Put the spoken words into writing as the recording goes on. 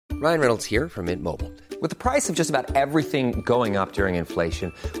Ryan Reynolds here from Mint Mobile. With the price of just about everything going up during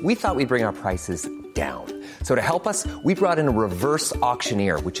inflation, we thought we'd bring our prices down. So to help us, we brought in a reverse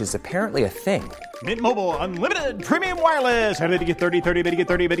auctioneer, which is apparently a thing. Mint Mobile Unlimited Premium Wireless. How to get 30, 30, bit to get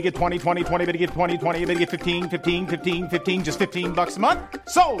 30, bit to get 20, 20, 20, bit to get 20, 20, bit to get 15, 15, 15, 15, just $15 a month?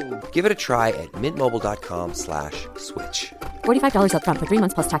 Sold! Give it a try at mintmobile.com/switch. $45 up front for 3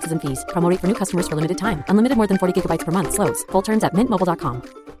 months plus taxes and fees. Promo rate for new customers for limited time. Unlimited more than 40 gigabytes per month. Slows full terms at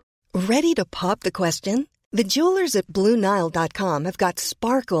mintmobile.com. Ready to pop the question? The jewelers at BlueNile.com have got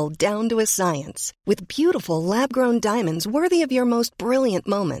sparkle down to a science with beautiful lab-grown diamonds worthy of your most brilliant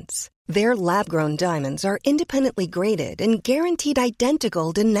moments. Their lab-grown diamonds are independently graded and guaranteed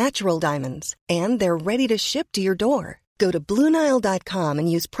identical to natural diamonds, and they're ready to ship to your door. Go to BlueNile.com and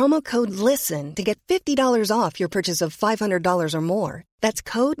use promo code LISTEN to get $50 off your purchase of $500 or more. That's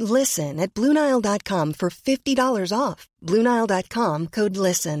code LISTEN at BlueNile.com for $50 off. BlueNile.com, code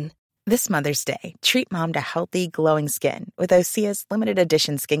LISTEN. This Mother's Day, treat mom to healthy, glowing skin with Osea's limited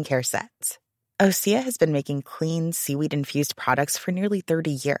edition skincare sets. Osea has been making clean, seaweed-infused products for nearly 30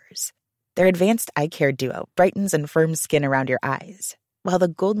 years. Their advanced eye care duo brightens and firms skin around your eyes, while the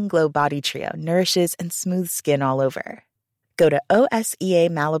Golden Glow Body Trio nourishes and smooths skin all over. Go to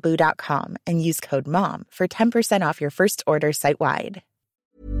OSEAMalibu.com and use code MOM for 10% off your first order site-wide.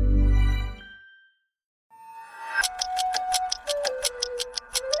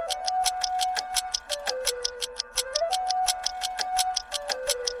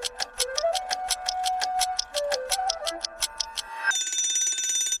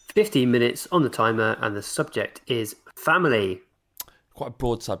 "15 minutes on the timer, and the subject is family." Quite a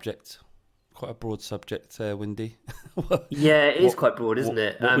broad subject. Windy. Yeah, it is quite broad, isn't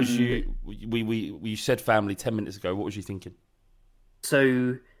it? What was you? We said family 10 minutes ago. What was you thinking?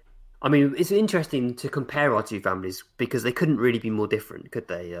 So, I mean, it's interesting to compare our two families because they couldn't really be more different, could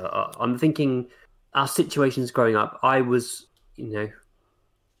they? I'm thinking our situations growing up. I was,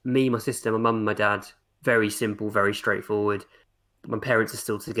 me, my sister, my mum, and my dad. Very simple, very straightforward. My parents are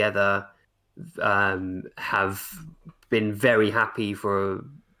still together, have bbeen very happy for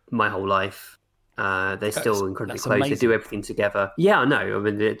my whole life. They're still incredibly close. Amazing. They do everything together. Yeah, I know. I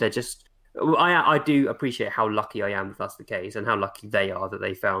mean, they're just... I do appreciate how lucky I am that that's the case, and how lucky they are that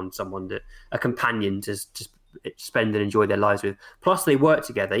they found someone, a companion to just spend and enjoy their lives with. Plus, they work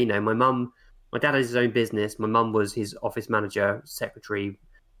together. My dad has his own business. My mum was his office manager, secretary,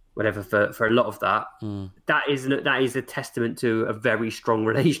 whatever, for a lot of that. That is a testament to a very strong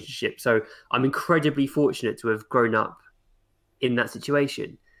relationship. So I'm incredibly fortunate to have grown up in that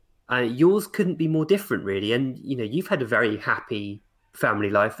situation. Yours couldn't be more different, really. And you've had a very happy family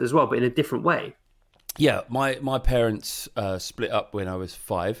life as well, but in a different way. Yeah, my parents split up when I was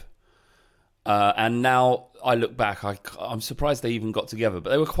 5. And now I look back, I'm surprised they even got together,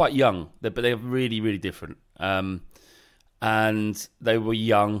 but they were quite young. But they're really, really different. And they were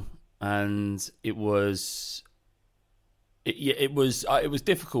young, and it was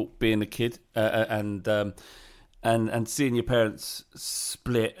difficult being a kid, and seeing your parents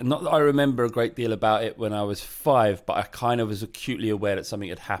split. And not that I remember a great deal about it when I was 5, but I kind of was acutely aware that something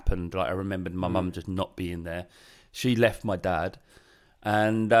had happened. Like, I remembered my mum just not being there. She left my dad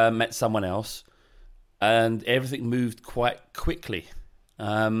and met someone else, and everything moved quite quickly.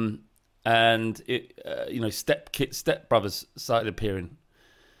 And it, step brothers started appearing,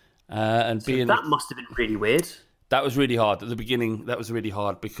 and so that must have been really weird. That was really hard at the beginning. That was really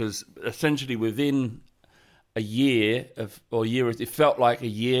hard because essentially within a year, it felt like a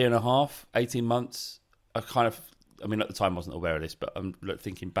year and a half, 18 months. At the time I wasn't aware of this, but I'm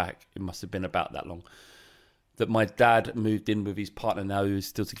thinking back, it must have been about that long. That my dad moved in with his partner now, who's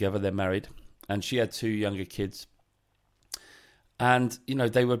still together. They're married, and she had 2 younger kids. And,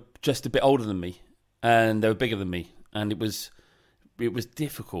 they were just a bit older than me, and they were bigger than me. And it was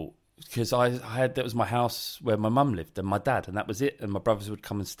difficult because that was my house where my mum lived and my dad, and that was it. And my brothers would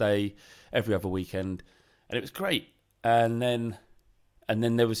come and stay every other weekend, and it was great. And then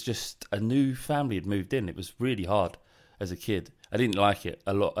there was just a new family had moved in. It was really hard as a kid. I didn't like it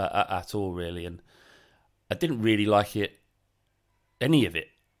a lot at all, really. And I didn't really like any of it.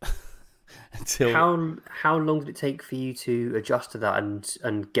 Until... How long did it take for you to adjust to that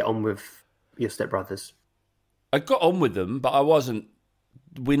and get on with your stepbrothers? I got on with them, but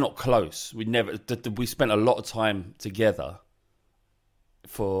we're not close. We spent a lot of time together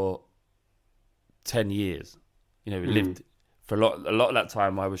for 10 years. We lived for a lot of that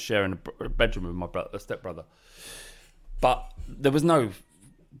time. I was sharing a bedroom with my stepbrother, but there was no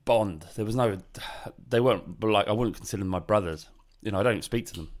bond. They weren't like, I wouldn't consider them my brothers. I don't speak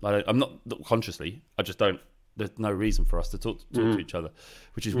to them. I'm not consciously. I just don't there's no reason for us to talk to each other,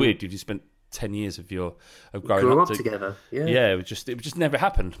 which is weird. You spent 10 years of growing Grew up together. Yeah, it just never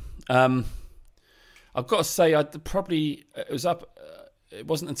happened. I've got to say, it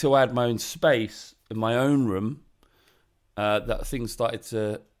wasn't until I had my own space in my own room that things started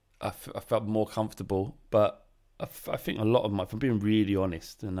to. I felt more comfortable, but I think a lot of if I'm being really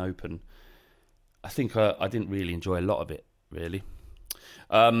honest and open, I think I didn't really enjoy a lot of it, really.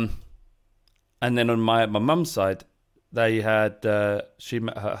 And then on my mum's side, they had she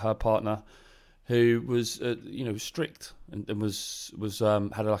met her partner, who was strict and was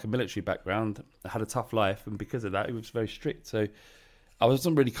had like a military background, had a tough life, and because of that, he was very strict. So I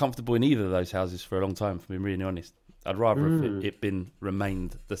wasn't really comfortable in either of those houses for a long time. For being really honest, I'd rather have it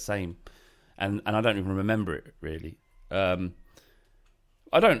remained the same, and I don't even remember it really.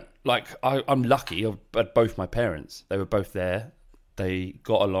 I don't like. I'm lucky. I had both my parents. They were both there. They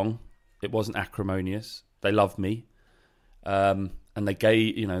got along. It wasn't acrimonious. They loved me, and they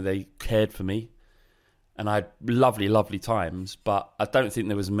they cared for me, and I had lovely, lovely times. But I don't think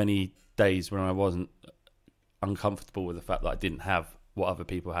there was many days when I wasn't uncomfortable with the fact that I didn't have what other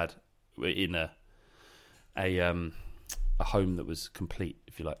people had in a home that was complete,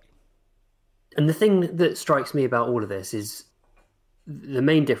 if you like. And the thing that strikes me about all of this is the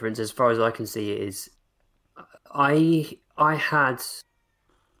main difference, as far as I can see, is I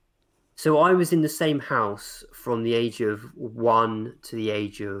was in the same house from the age of 1 to the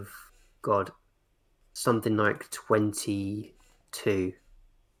age of, something like 22.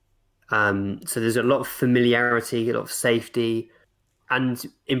 So there's a lot of familiarity, a lot of safety, and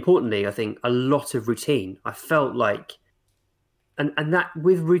importantly, I think a lot of routine. I felt like, and that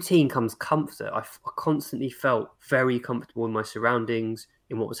with routine comes comfort. I constantly felt very comfortable in my surroundings,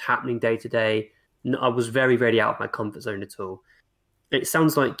 in what was happening day to day. I was very, very out of my comfort zone at all. It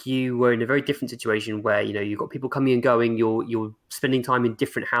sounds like you were in a very different situation where, you've got people coming and going. You're spending time in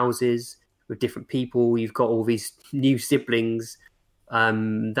different houses with different people. You've got all these new siblings.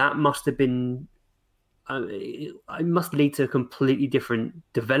 That must have been, it must lead to a completely different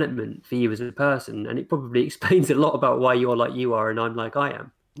development for you as a person. And it probably explains a lot about why you're like you are and I'm like I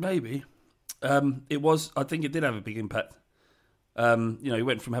am. Maybe. I think it did have a big impact. You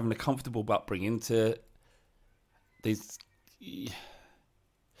went from having a comfortable upbringing to these...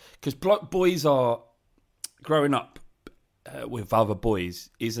 Because boys are growing up with other boys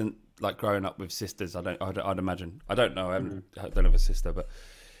isn't like growing up with sisters. I'd imagine. I don't know. I don't have a sister, but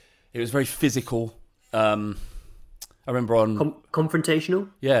it was very physical. I remember on confrontational.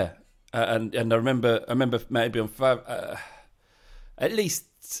 Yeah, and I remember maybe on at least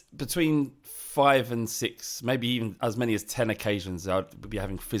between 5 and 6, maybe even as many as 10 occasions, I'd be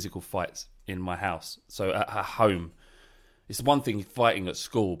having physical fights in my house. So at home. It's one thing fighting at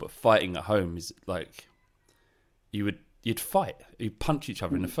school, but fighting at home is like you'd fight, you'd punch each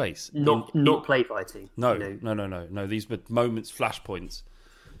other in the face. Not play fighting. No. These were moments, flashpoints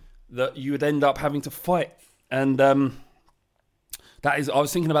that you would end up having to fight, and that is. I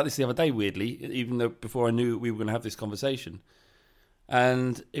was thinking about this the other day, weirdly, even though before I knew we were going to have this conversation,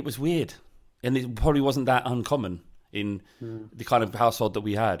 and it was weird, and it probably wasn't that uncommon in the kind of household that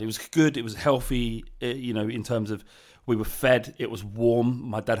we had. It was good, it was healthy, in terms of. We were fed. It was warm.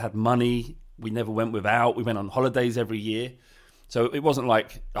 My dad had money. We never went without. We went on holidays every year. So it wasn't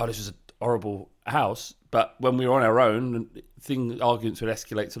like, this was a horrible house. But when we were on our own, arguments would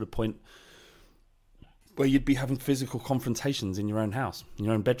escalate to the point where you'd be having physical confrontations in your own house, in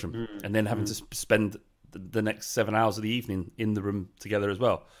your own bedroom, and then having to spend the next 7 hours of the evening in the room together as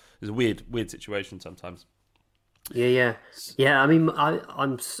well. It was a weird situation sometimes. Yeah. I mean,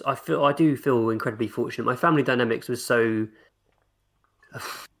 I do feel incredibly fortunate. My family dynamics was so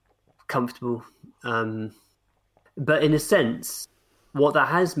comfortable, but in a sense, what that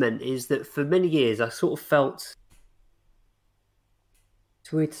has meant is that for many years I sort of felt.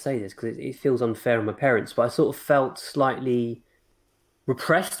 It's weird to say this because it feels unfair on my parents, but I sort of felt slightly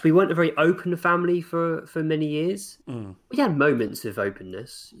repressed. We weren't a very open family for many years. We had moments of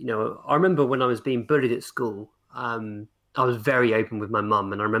openness. I remember when I was being bullied at school. I was very open with my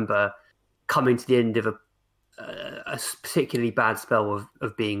mum, and I remember coming to the end of a particularly bad spell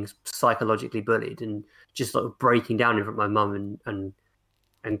of being psychologically bullied, and just sort of breaking down in front of my mum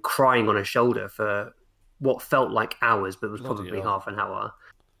and crying on her shoulder for what felt like hours, but was probably half an hour.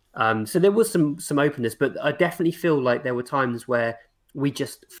 So there was some openness, but I definitely feel like there were times where we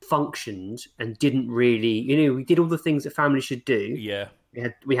just functioned and didn't really, we did all the things that families should do. Yeah.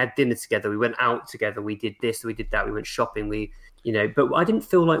 We had dinner together. We went out together. We did this. We did that. We went shopping. But I didn't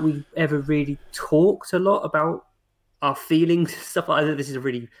feel like we ever really talked a lot about our feelings, stuff like that. This is a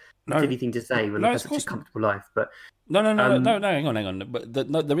really silly thing to say when I've had such a comfortable life. But no, hang on. But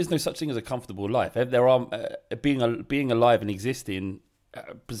there is no such thing as a comfortable life. There are being alive and existing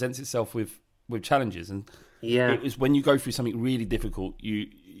presents itself with challenges, and it was when you go through something really difficult,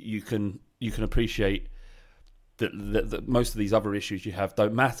 you can appreciate that most of these other issues you have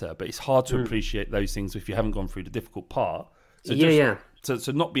don't matter. But it's hard to appreciate those things if you haven't gone through the difficult part. So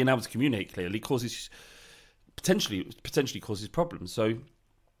So not being able to communicate clearly causes potentially causes problems. So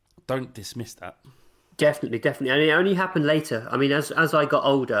don't dismiss that. Definitely. And it only happened later. I mean, as I got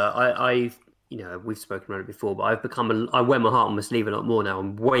older, I've we've spoken about it before, but I've become I wear my heart on my sleeve a lot more now.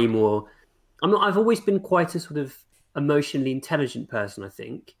 I'm way more. I've always been quite a sort of emotionally intelligent person, I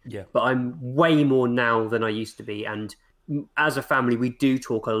think. Yeah. But I'm way more now than I used to be, and as a family, we do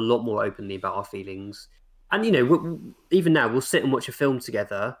talk a lot more openly about our feelings. And even now, we'll sit and watch a film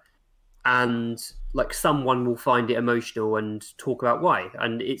together, and like someone will find it emotional and talk about why.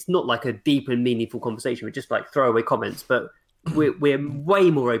 And it's not like a deep and meaningful conversation. We're just like throwaway comments, but we're way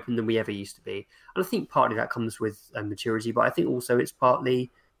more open than we ever used to be. And I think partly that comes with maturity, but I think also it's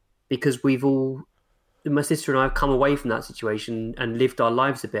partly because my sister and I have come away from that situation and lived our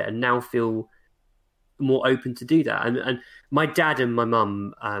lives a bit, and now feel more open to do that. And my dad and my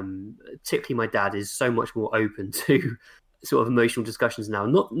mum, particularly my dad, is so much more open to sort of emotional discussions now.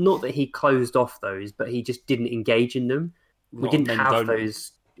 Not that he closed off those, but he just didn't engage in them. We didn't have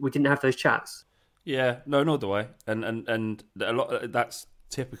those chats. Yeah, no, nor do I. And a lot that's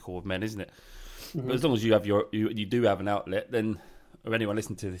typical of men, isn't it? Mm-hmm. But as long as you have you do have an outlet, then, or anyone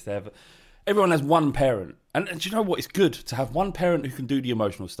listening to this, everyone has one parent. And do you know what? It's good to have one parent who can do the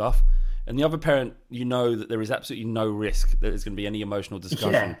emotional stuff, and the other parent, that there is absolutely no risk that there's going to be any emotional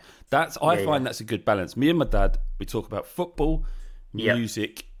discussion. Yeah. I find that's a good balance. Me and my dad, we talk about football,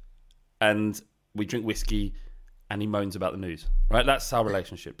 music, and we drink whiskey, and he moans about the news. Right? That's our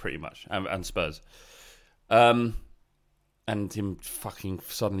relationship, pretty much, and Spurs. And him fucking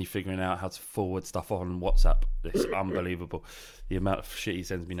suddenly figuring out how to forward stuff on WhatsApp. It's unbelievable, the amount of shit he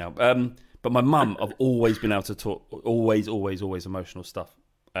sends me now. But my mum, I've always been able to talk, always emotional stuff.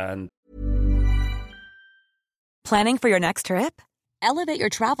 And planning for your next trip? Elevate your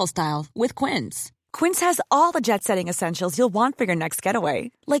travel style with Quince. Quince has all the jet-setting essentials you'll want for your next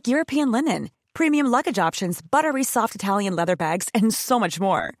getaway, like European linen, premium luggage options, buttery soft Italian leather bags, and so much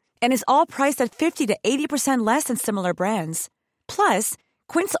more. And is all priced at 50 to 80% less than similar brands. Plus,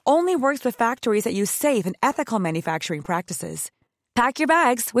 Quince only works with factories that use safe and ethical manufacturing practices. Pack your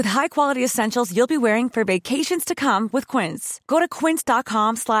bags with high-quality essentials you'll be wearing for vacations to come with Quince. Go to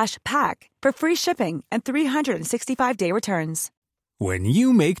quince.com/pack for free shipping and 365-day returns. When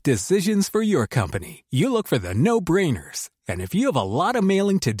you make decisions for your company, you look for the no-brainers. And if you have a lot of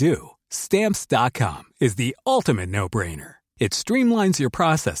mailing to do, Stamps.com is the ultimate no-brainer. It streamlines your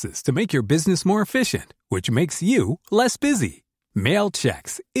processes to make your business more efficient, which makes you less busy. Mail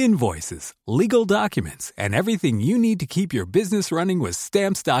checks, invoices, legal documents, and everything you need to keep your business running with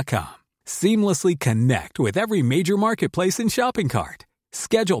Stamps.com. Seamlessly connect with every major marketplace and shopping cart.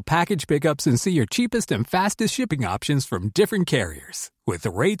 Schedule package pickups and see your cheapest and fastest shipping options from different carriers, with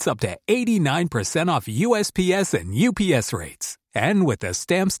rates up to 89% off USPS and UPS rates. And with the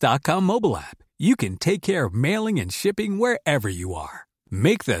Stamps.com mobile app, you can take care of mailing and shipping wherever you are.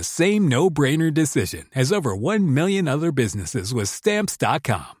 Make the same no-brainer decision as over 1 million other businesses with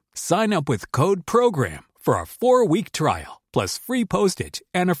Stamps.com. Sign up with code PROGRAM for a 4-week trial, plus free postage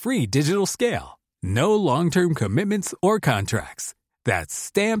and a free digital scale. No long-term commitments or contracts. That's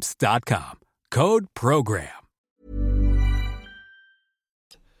Stamps.com. Code PROGRAM.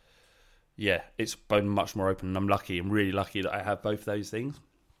 Yeah, it's been much more open, and I'm really lucky that I have both those things.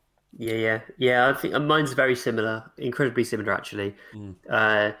 Yeah. I think mine's very similar, incredibly similar actually.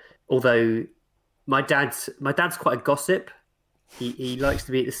 Although my dad's quite a gossip. He likes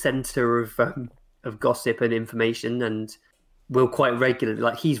to be at the centre of gossip and information, and will quite regularly.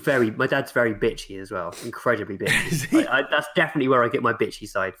 Like my dad's very bitchy as well, incredibly bitchy. That's definitely where I get my bitchy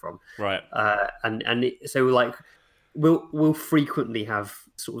side from. Right. So like we'll frequently have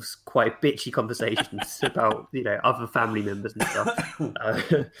sort of quite bitchy conversations about other family members and stuff.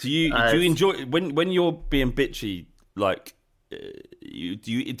 Do you enjoy when you're being bitchy? Like, do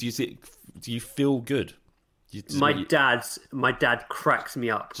you feel good? My dad cracks me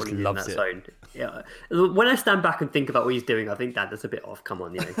up when he's in that zone. Yeah. When I stand back and think about what he's doing, I think, Dad, that's a bit off. Come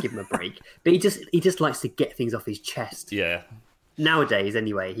on, give him a break. But he just likes to get things off his chest. Yeah. Nowadays,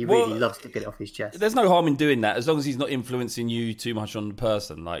 anyway, he really loves to get it off his chest. There's no harm in doing that, as long as he's not influencing you too much on the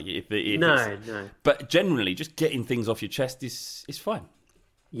person. Like, no. But generally, just getting things off your chest is fine.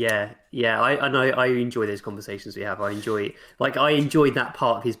 Yeah. I enjoy those conversations we have. I enjoy that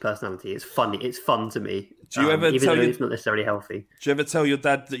part of his personality. It's funny. It's fun to me. Do you ever even though it's not necessarily healthy? Do you ever tell your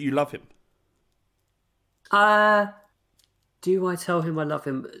dad that you love him? Do I tell him I love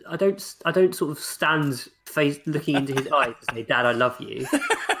him? I don't sort of stand looking into his eyes and say, "Dad, I love you."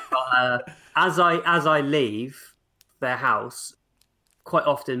 But as I leave their house, quite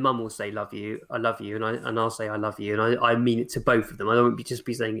often Mum will say, "Love you, I love you," and I'll say, "I love you," and I mean it to both of them. I don't just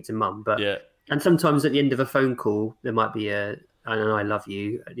be saying it to Mum, but yeah. And sometimes at the end of a phone call, there might be an "I love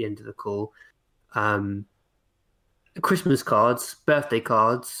you" at the end of the call. Christmas cards, birthday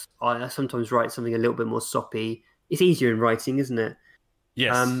cards. I sometimes write something a little bit more soppy. It's easier in writing, isn't it?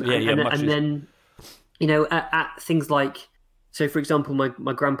 Yes. And then, at things like, so for example,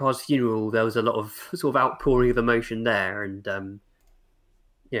 my grandpa's funeral, there was a lot of sort of outpouring of emotion there, and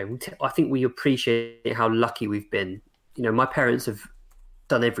I think we appreciate how lucky we've been. My parents have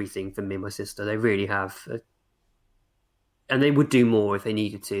done everything for me and my sister. They really have, and they would do more if they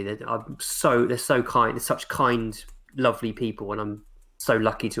needed to. They're so kind. They're such kind, lovely people, and I'm so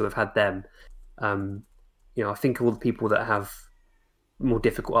lucky to have had them. I think of all the people that have more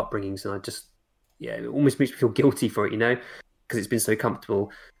difficult upbringings, and it almost makes me feel guilty for it, because it's been so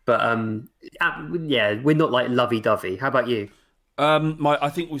comfortable. But we're not like lovey-dovey. How about you? I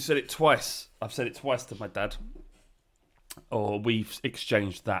think we've said it twice. I've said it twice to my dad, or we've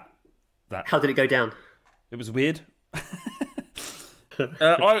exchanged that. How did it go down? It was weird.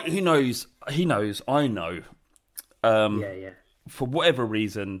 He knows. I know. For whatever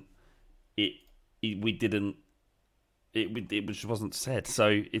reason, we didn't. It just wasn't said, so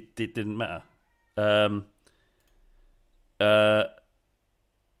it didn't matter.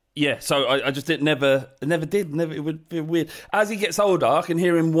 So I just never did. It would be weird. As he gets older, I can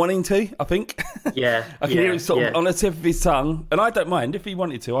hear him wanting to, I think. Yeah. I can hear him sort of on the tip of his tongue. And I don't mind. If he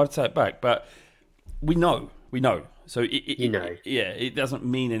wanted to, I'd say it back. But we know. So it doesn't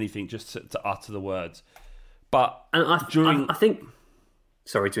mean anything just to utter the words. But I think...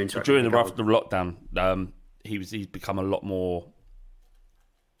 Sorry to interrupt. During the lockdown, he's become a lot more...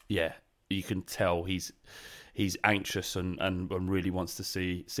 Yeah, you can tell he's anxious and really wants to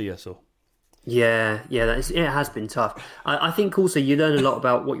see us all. Yeah, it has been tough. I think also you learn a lot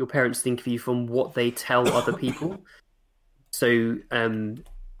about what your parents think of you from what they tell other people. So,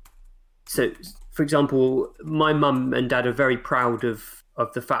 for example, my mum and dad are very proud of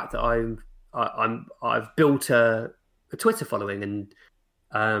the fact that I've built a Twitter following, and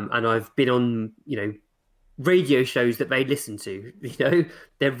I've been on radio shows that they listen to.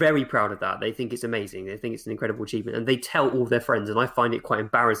 They're very proud of that. They think it's amazing. They think it's an incredible achievement, and they tell all their friends. And I find it quite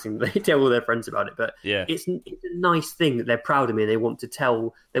embarrassing that they tell all their friends about it. But it's a nice thing that they're proud of me, and they want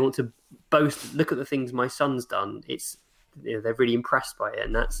to boast. Look at the things my son's done. It's they're really impressed by it,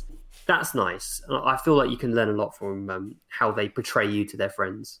 and that's nice. I feel like you can learn a lot from how they portray you to their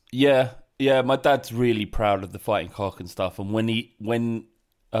friends. Yeah. My dad's really proud of the Fighting Cock and stuff, and when the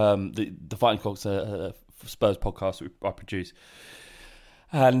Fighting Cock's a Spurs podcast I produce,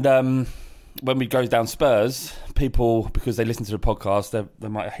 and when we go down Spurs, people, because they listen to the podcast, they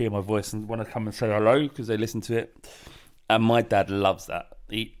might hear my voice and want to come and say hello because they listen to it. And my dad loves that.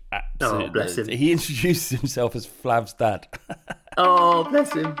 Bless him. He introduces himself as Flav's dad. Oh,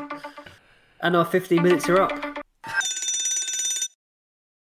 bless him. And our 15 minutes are up.